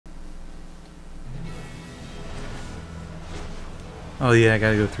Oh yeah, I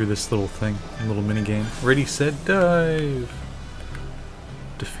gotta go through this little thing, little mini game. Ready, set, dive.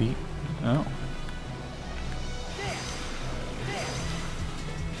 Defeat. Oh.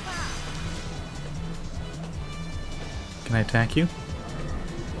 Can I attack you?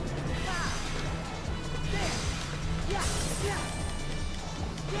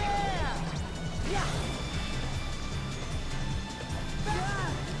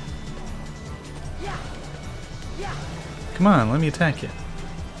 Come on, let me attack you.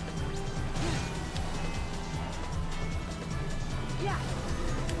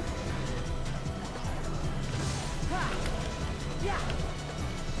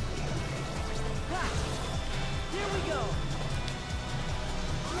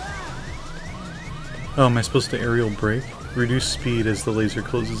 Oh, am I supposed to aerial brake? Reduce speed as the laser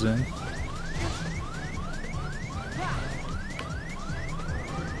closes in.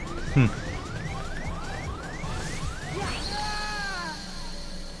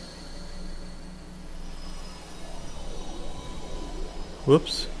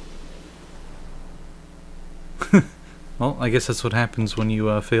 Whoops. Well, I guess that's what happens when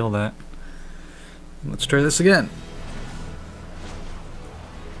you fail that. Let's try this again.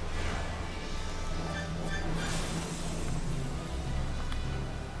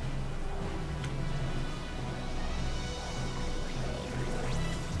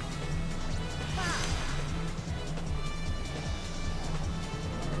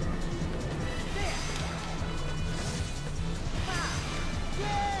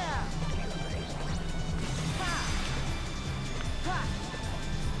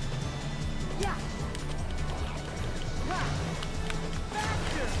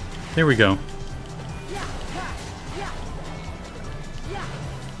 There we go.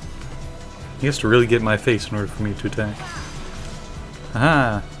 He has to really get in my face in order for me to attack.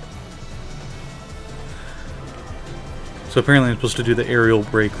 Aha! So apparently I'm supposed to do the aerial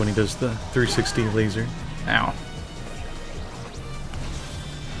brake when he does the 360 laser. Ow.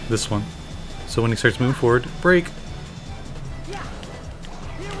 This one. So when he starts moving forward, brake!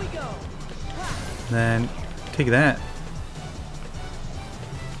 Then take that.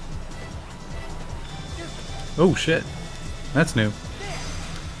 Oh shit. That's new.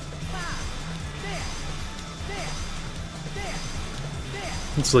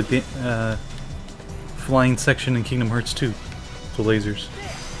 It's like the flying section in Kingdom Hearts 2. The lasers.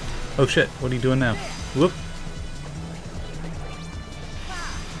 Oh shit, what are you doing now? Whoop.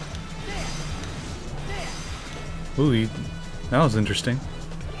 Ooh, that was interesting.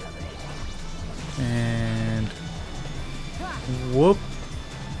 And whoop.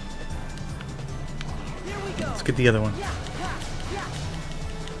 Let's get the other one.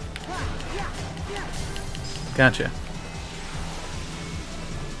 Gotcha.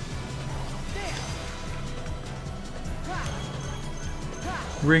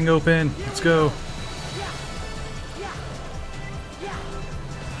 Ring open. Let's go.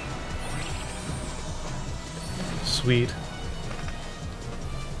 Sweet.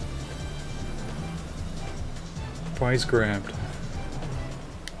 Twice grabbed.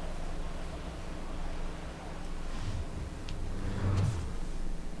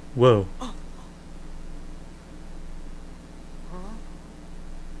 Whoa.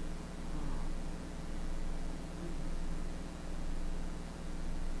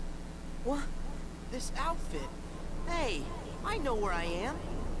 What? This outfit? Hey, I know where I am.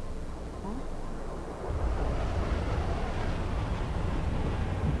 Huh?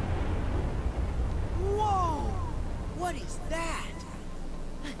 Whoa! What is that?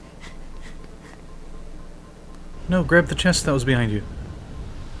 No, grab the chest that was behind you.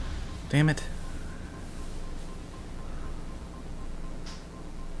 Damn it.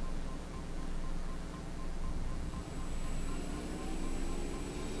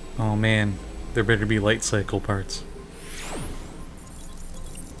 Oh man, there better be light cycle parts.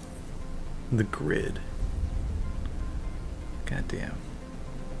 The grid. God damn.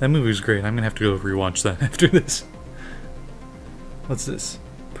 That movie was great. I'm gonna have to go rewatch that after this. What's this?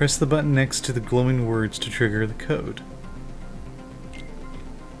 Press the button next to the glowing words to trigger the code.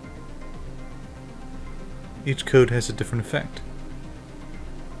 Each code has a different effect.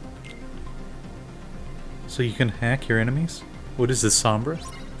 So you can hack your enemies? What is this, Sombra?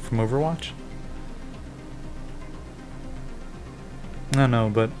 From Overwatch? I don't know,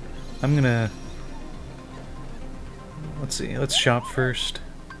 but I'm gonna... Let's see, let's shop first.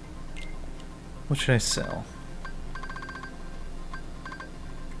 What should I sell?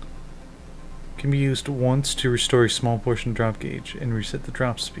 Can be used once to restore a small portion drop gauge and reset the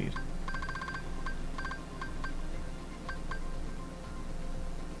drop speed.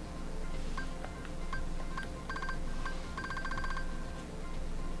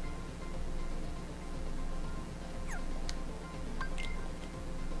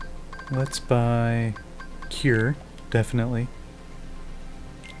 Let's buy Cure, definitely.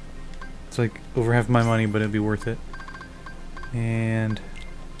 It's like over half my money, but it'd be worth it. And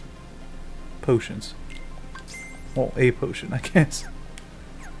potions. Well, a potion, I guess.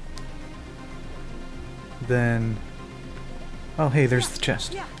 Then... oh, hey, there's the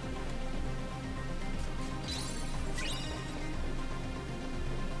chest. Yeah.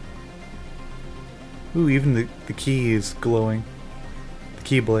 Ooh, even the key is glowing. The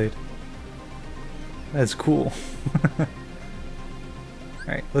keyblade. That's cool.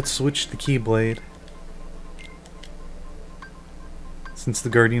 Alright, let's switch the keyblade. Since the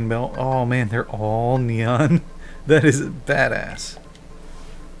Guardian Bell... oh man, they're all neon. That is badass.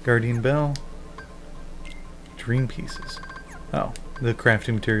 Guardian Bell. Dream pieces. Oh, the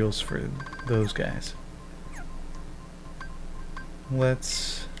crafting materials for those guys.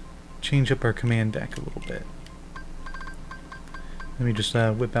 Let's change up our command deck a little bit. Let me just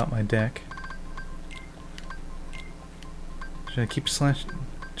whip out my deck. Should I keep slash...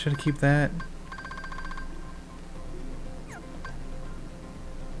 should I keep that?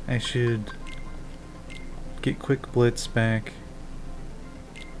 I should get Quick Blitz back.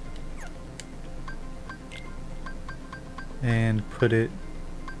 And put it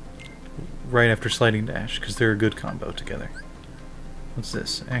right after Sliding Dash, because they're a good combo together. What's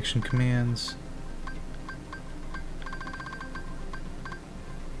this? Action commands.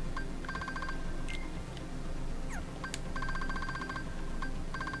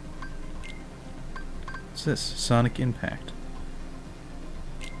 What's this? Sonic Impact.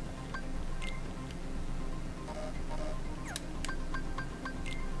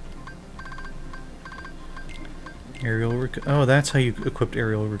 Aerial oh, that's how you equipped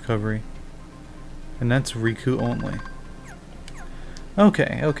aerial recovery. And that's Riku only.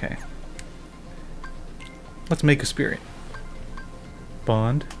 Okay, okay. Let's make a spirit.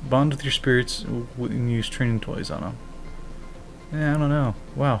 Bond. Bond with your spirits and use training toys on them. I don't know.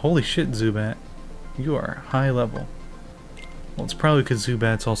 Wow, holy shit, Zubat. You are high level. Well, it's probably because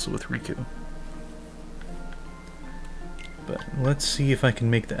Zubat's also with Riku. But let's see if I can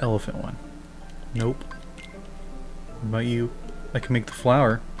make the elephant one. Nope. What about you? I can make the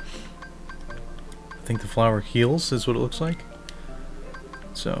flower. I think the flower heals is what it looks like.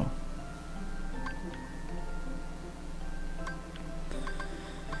 So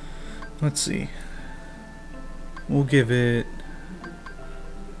let's see. We'll give it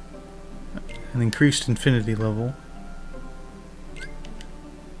an increased infinity level.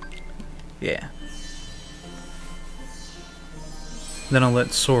 Yeah. Then I'll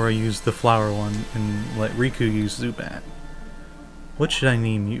let Sora use the flower one and let Riku use Zubat. What should I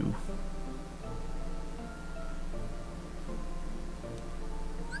name you?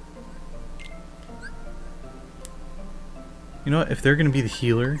 You know what? If they're gonna be the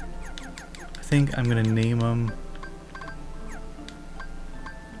healer, I think I'm gonna name them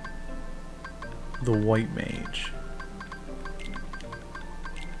the White Mage.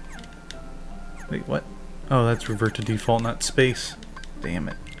 Wait, what? Oh, that's revert to default, not space. Damn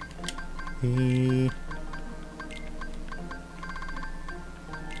it. Do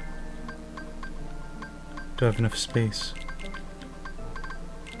I have enough space?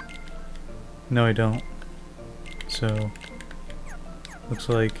 No, I don't. So, looks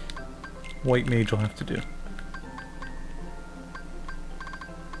like White Mage will have to do.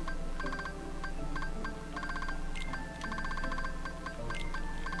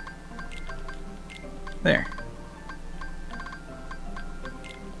 There.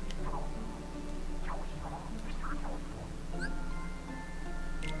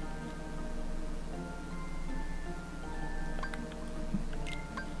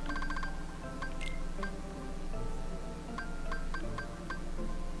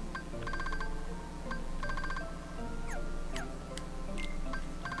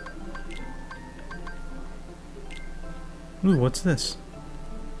 Ooh, what's this?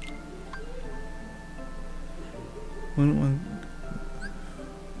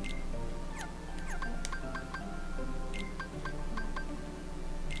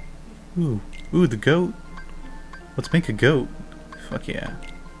 Ooh, the goat. Let's make a goat. Fuck yeah.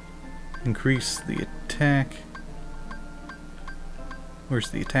 Increase the attack. Where's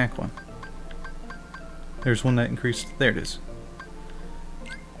the attack one? There's one that increased. There it is.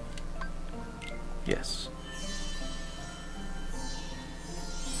 Yes.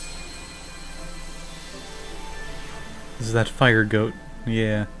 This is that fire goat.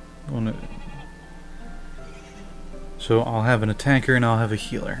 Yeah. So I'll have an attacker and I'll have a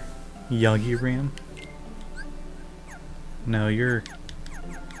healer. Yagi Ram. No, you're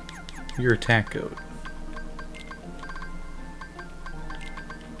attack goat.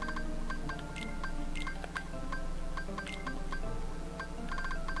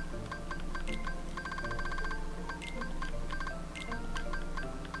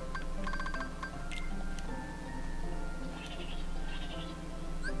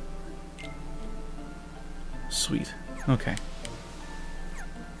 Sweet. Okay.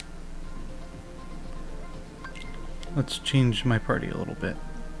 Let's change my party a little bit.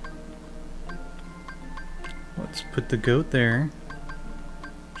 Let's put the goat there.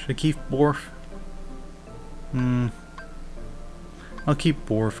 Should I keep Borf? I'll keep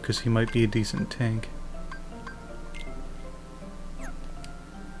Borf because he might be a decent tank.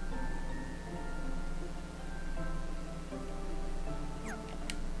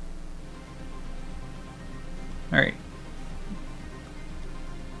 Alright.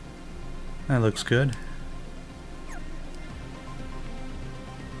 That looks good.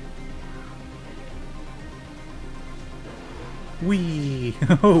 Whee!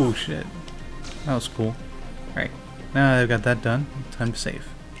 Oh shit. That was cool. Alright. Now I've got that done. Time to save.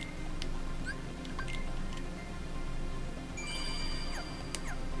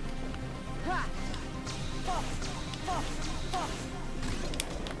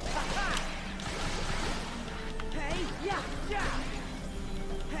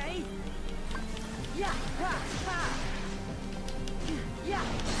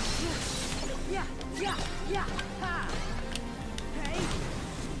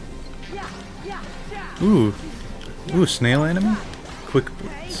 Ooh. Ooh, snail enemy? Quick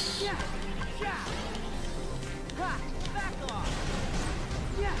blitz.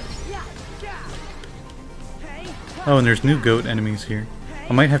 Oh, and there's new goat enemies here.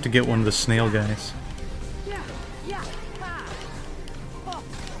 I might have to get one of the snail guys.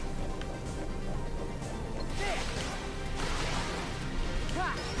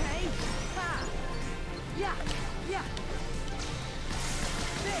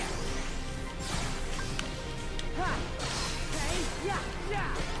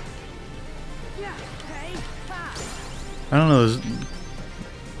 I don't know, those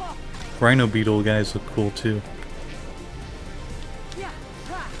Rhino Beetle guys look cool too.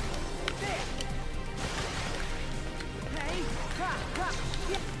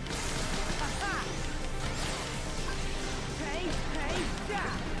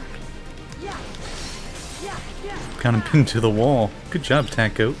 Kind of pinned to the wall. Good job,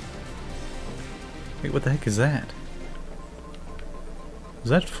 Tack Goat. Wait, what the heck is that? Is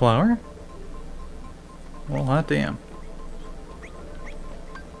that flour? Well, hot damn.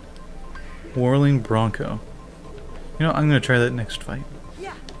 Whirling Bronco. You know, I'm gonna try that next fight.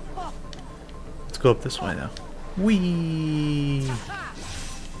 Let's go up this way, though. Whee!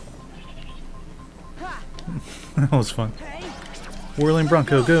 That was fun. Whirling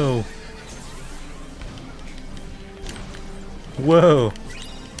Bronco, go! Whoa!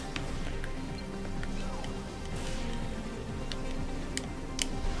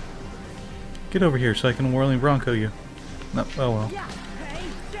 Get over here so I can Whirling Bronco you. No, oh well.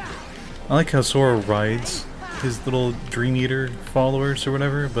 I like how Sora rides his little Dream Eater followers or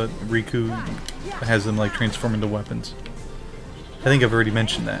whatever, but Riku has them like transform into weapons. I think I've already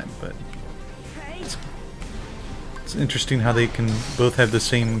mentioned that, but it's interesting how they can both have the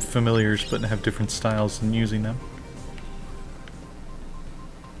same familiars but have different styles in using them.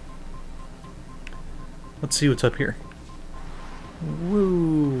 Let's see what's up here.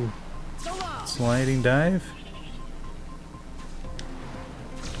 Woo! Sliding dive.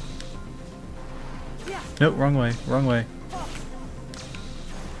 Nope, wrong way, wrong way.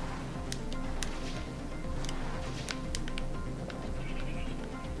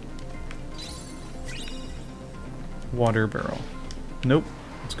 Water barrel. Nope,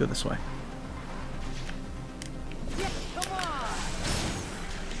 let's go this way.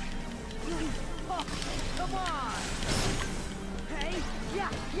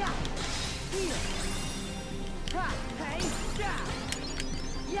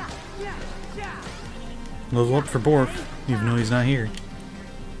 Level up for Borf, even though he's not here.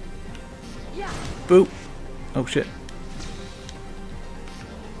 Boop! Oh shit.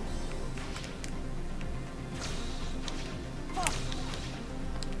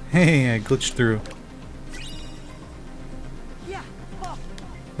 Hey, I glitched through.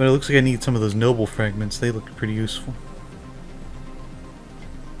 But it looks like I need some of those noble fragments. They look pretty useful.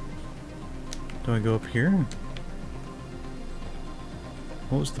 Do I go up here?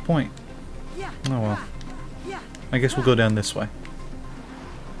 What was the point? Oh well. I guess we'll go down this way.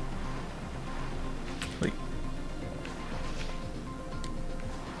 Wait.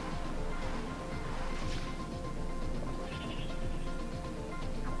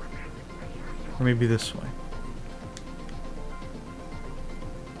 Or maybe this way.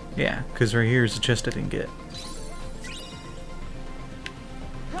 Yeah, because right here is the chest I didn't get.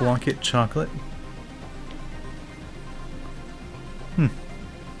 Block-it chocolate.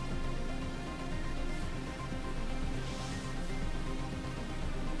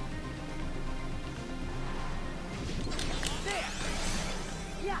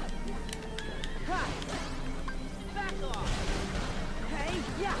 Back off. Hey,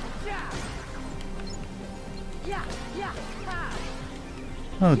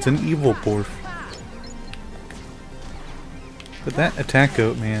 Oh, it's an evil Borf. But that attack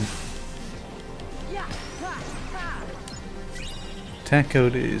goat, man. Attack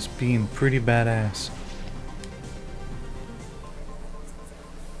goat is being pretty badass.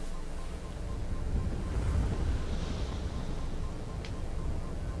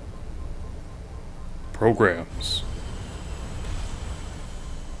 Programs.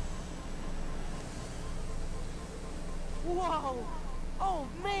 Whoa! Oh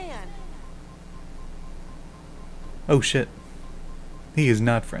man! Oh shit. He is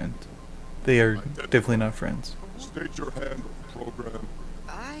not friends. They are definitely not friends. State your handle, program.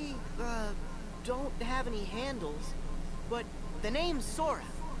 I, don't have any handles, but the name's Sora.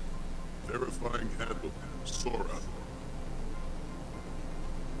 Verifying handle, Sora.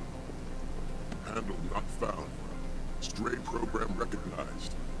 Handle not found. Stray program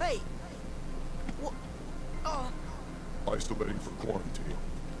recognized. Hey! Isolating for quarantine.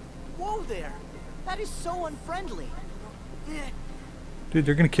 Whoa there! That is so unfriendly. Dude,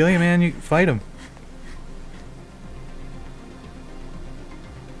 they're gonna kill you, man. You fight them.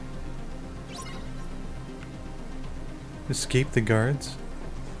 Escape the guards?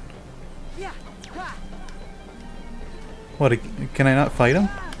 What, can I not fight him?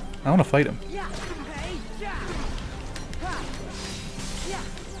 I want to fight him.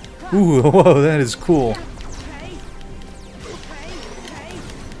 Ooh, whoa, that is cool.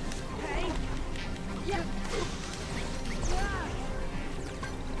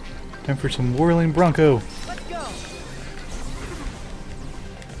 Time for some whirling Bronco. Let's go.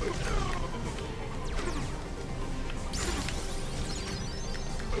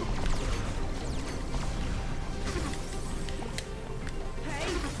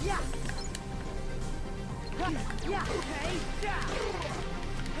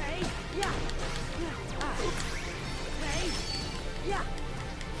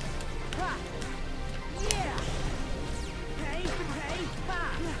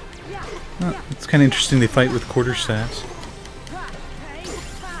 It's kind of interesting they fight with quarterstaffs.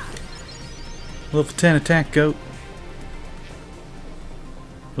 Level 10 attack goat.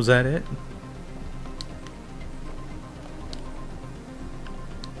 Was that it?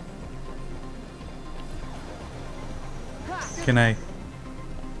 Can I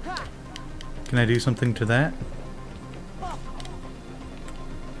do something to that?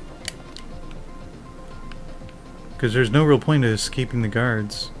 Because there's no real point to escaping the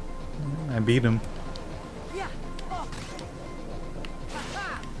guards. I beat him.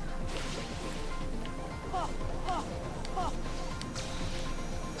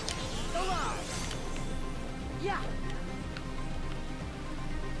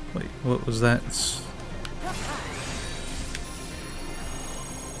 Wait, what was that?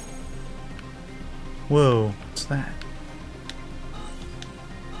 Whoa, what's that?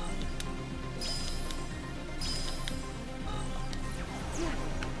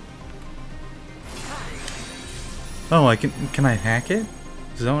 Oh, can I hack it?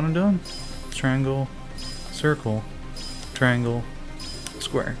 Is that what I'm doing? Triangle, circle, triangle,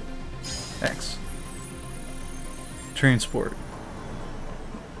 square, X. Transport.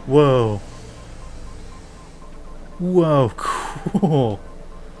 Whoa. Whoa, cool.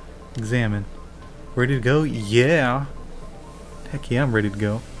 Examine. Ready to go? Yeah. Heck yeah, I'm ready to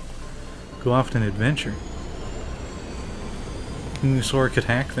go. Go off on an adventure. Who knew Sora could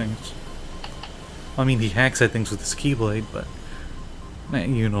hack things? I mean, he hacks at things with his Keyblade, but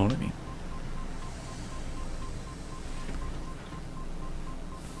you know what I mean.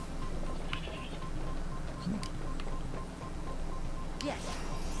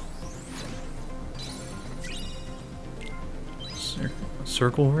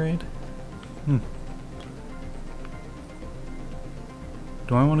 Circle raid? Do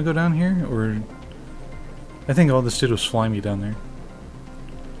I want to go down here, or... I think all this did was fly me down there.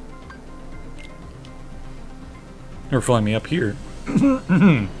 Or fly me up here.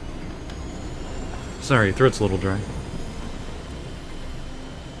 Sorry, throat's a little dry.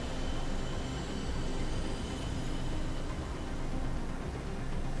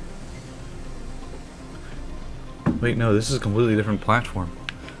 Wait, no, this is a completely different platform.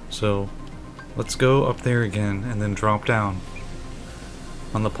 So, let's go up there again and then drop down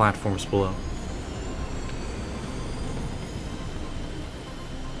on the platforms below.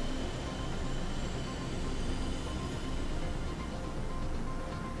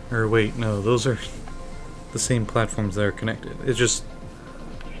 Or wait, no, those are the same platforms that are connected. It's just...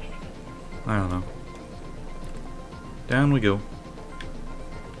 I don't know. Down we go.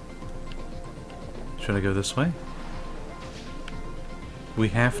 Should I go this way? We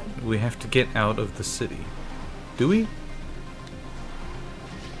have to get out of the city. Do we?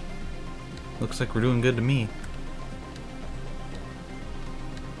 Looks like we're doing good to me.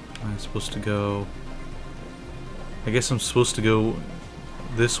 Am I supposed to go... I guess I'm supposed to go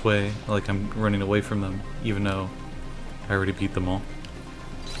this way, like I'm running away from them, even though I already beat them all.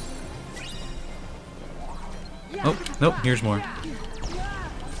 Oh, nope, here's more.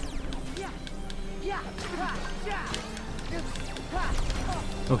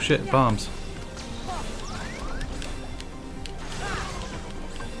 Oh shit, bombs.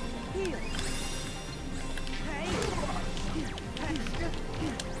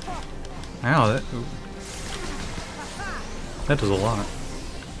 Ow, that does a lot.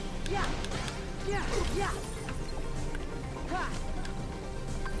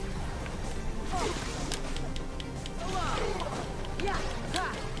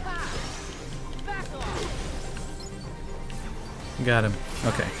 Got him.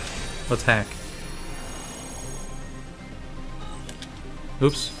 Okay. Let's hack.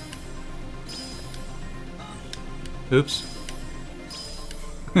 Oops. Oops.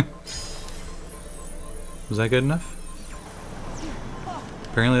 Was that good enough?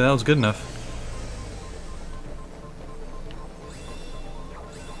 Apparently that was good enough.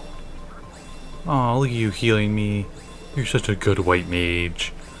 Aw, look at you healing me. You're such a good white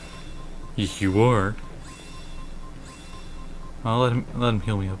mage. You are. I'll let him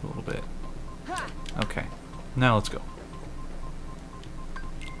heal me up a little bit. Okay. Now let's go.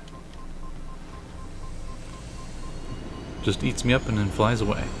 Just eats me up and then flies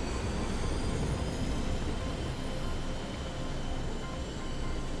away.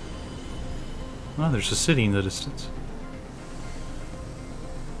 Oh, there's a city in the distance.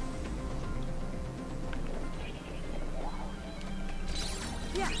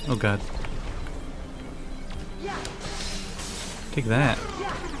 Oh god. Take that.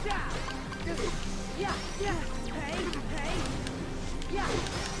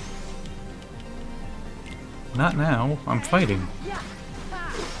 Not now. I'm fighting.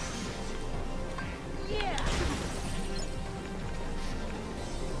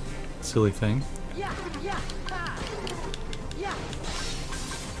 Silly thing.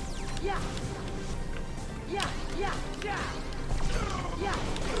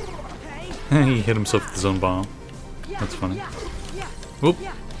 He hit himself with his own bomb. That's funny. Whoop.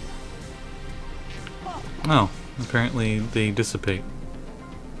 Oh, apparently they dissipate.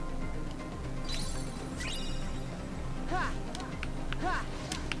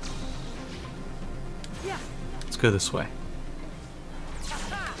 Let's go this way.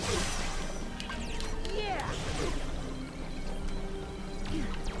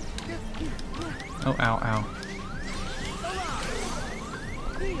 Oh, ow, ow.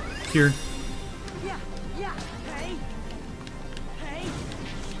 Here.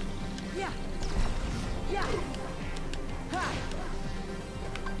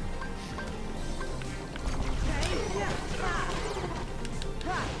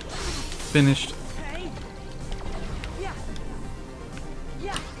 Finished.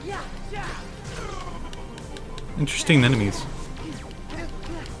 Interesting enemies.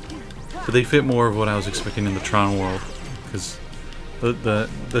 But they fit more of what I was expecting in the Tron world. Because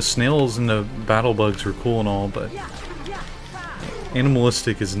the snails and the battle bugs were cool and all, but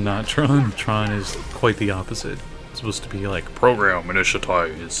animalistic is not Tron. Tron is quite the opposite. It's supposed to be like program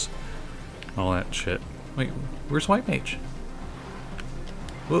initiatize. All that shit. Wait, where's White Mage?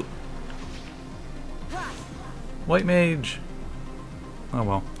 Whoop. White Mage! Oh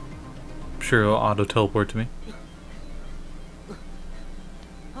well. I'm sure it'll auto-teleport to me.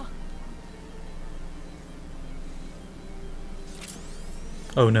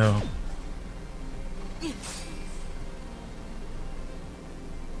 Oh no.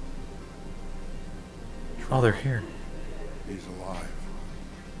 Oh, they're here. He's alive.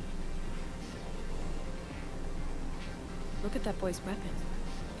 Look at that boy's weapon.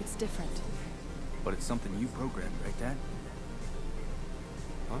 It's different. But it's something you programmed, right, Dad?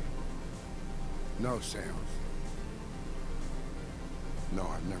 Huh? No, Sam. No,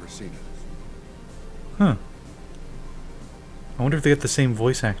 I've never seen it. Huh. I wonder if they got the same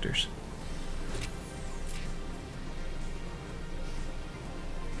voice actors.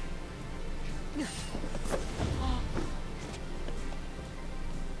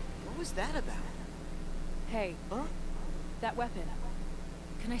 What was that about? Hey, Huh? that weapon.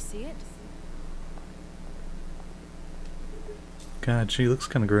 Can I see it? God, she looks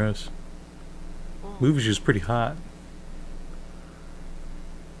kind of gross. Oh. Movie is pretty hot.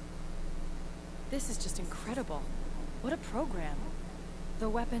 This is just incredible. What a program. The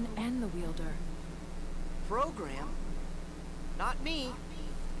weapon and the wielder. program? Not me.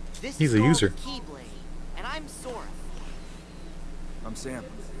 This He's is a called user. Keyblade, and I'm Sora. I'm Sam.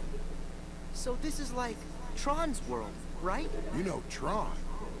 So this is like Tron's world, right? You know Tron.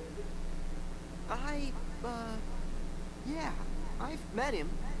 Yeah, I've met him.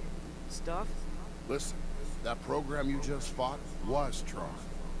 Stuff. Listen, that program you just fought was Tron.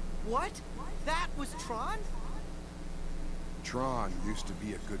 What? That was Tron? Tron used to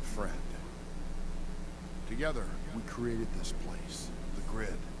be a good friend. Together, we created this place, the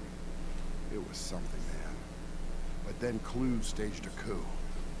Grid. It was something, man. But then Clue staged a coup.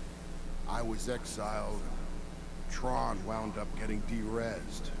 I was exiled, and Tron wound up getting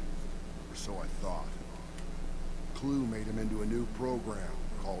de-rezzed. Or so I thought. Clue made him into a new program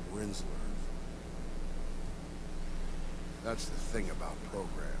called Rinsler. That's the thing about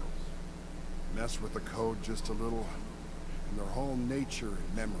programs. Mess with the code just a little, and their whole nature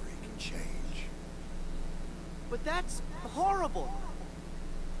and memory can change. But that's horrible.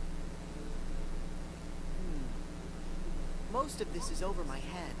 Most of this is over my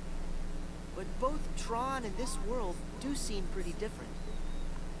head. But both Tron and this world do seem pretty different.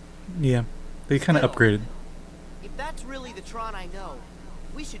 Yeah, they kind of Still, upgraded. If that's really the Tron I know,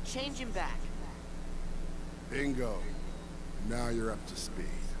 we should change him back. Bingo. Now you're up to speed.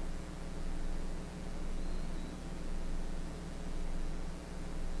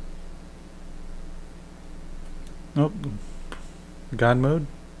 Oh, God mode?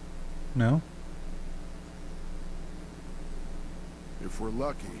 No? If we're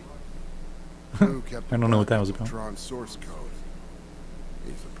lucky, Clue kept I don't know what that was about. Tron's source code.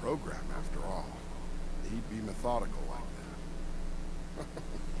 He's a program after all. He'd be methodical like that.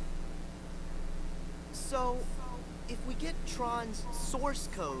 So, if we get Tron's source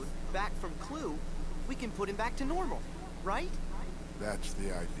code back from Clue, we can put him back to normal, right? That's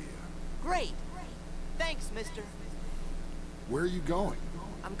the idea. Great. Thanks, mister. Where are you going?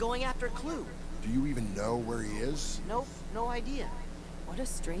 I'm going after Clue. Do you even know where he is? Nope, no idea. What a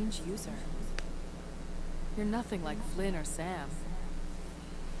strange user. You're nothing like Flynn or Sam.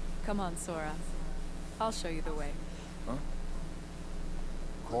 Come on, Sora. I'll show you the way. Huh?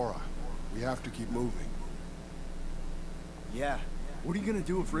 Cora, we have to keep moving. Yeah. What are you gonna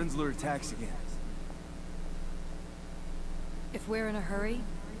do if Rinsler attacks again? If we're in a hurry,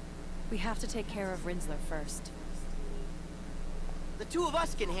 we have to take care of Rinsler first. The two of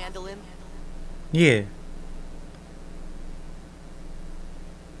us can handle him. Yeah.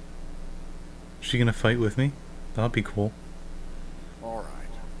 She gonna fight with me? That'd be cool. All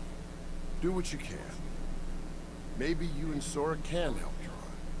right. Do what you can. Maybe you and Sora can help Tron.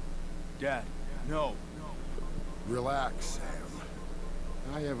 Dad, no. Relax, Sam.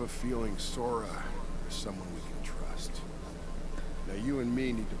 I have a feeling Sora is someone we can trust. Now you and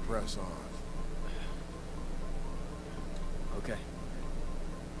me need to press on. Okay.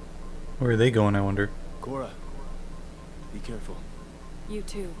 Where are they going, I wonder? Cora, be careful. You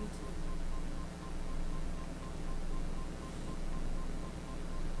too.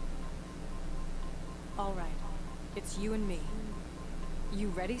 All right. It's you and me. You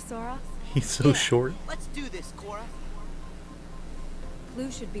ready, Sora? He's so Yeah, short. Let's do this, Cora.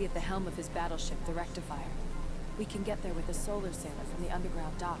 Clue should be at the helm of his battleship, the Rectifier. We can get there with a solar sailor from the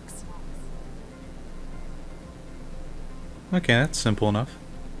underground docks. Okay, that's simple enough.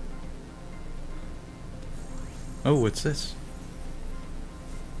 Oh, what's this?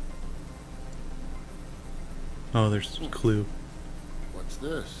 Oh, there's Clue. What's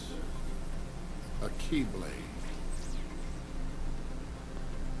this? A Keyblade.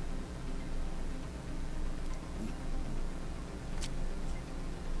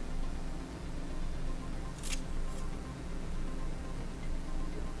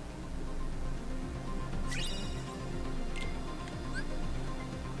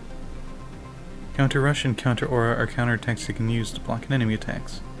 Counter Rush and Counter Aura are counterattacks you can use to block an enemy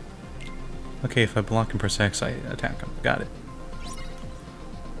attacks. Okay, if I block and press X, I attack him. Got it.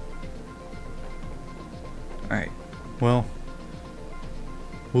 Alright. Well,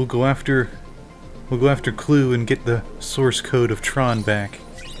 we'll go after Clue and get the source code of Tron back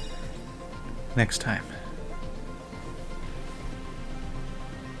next time.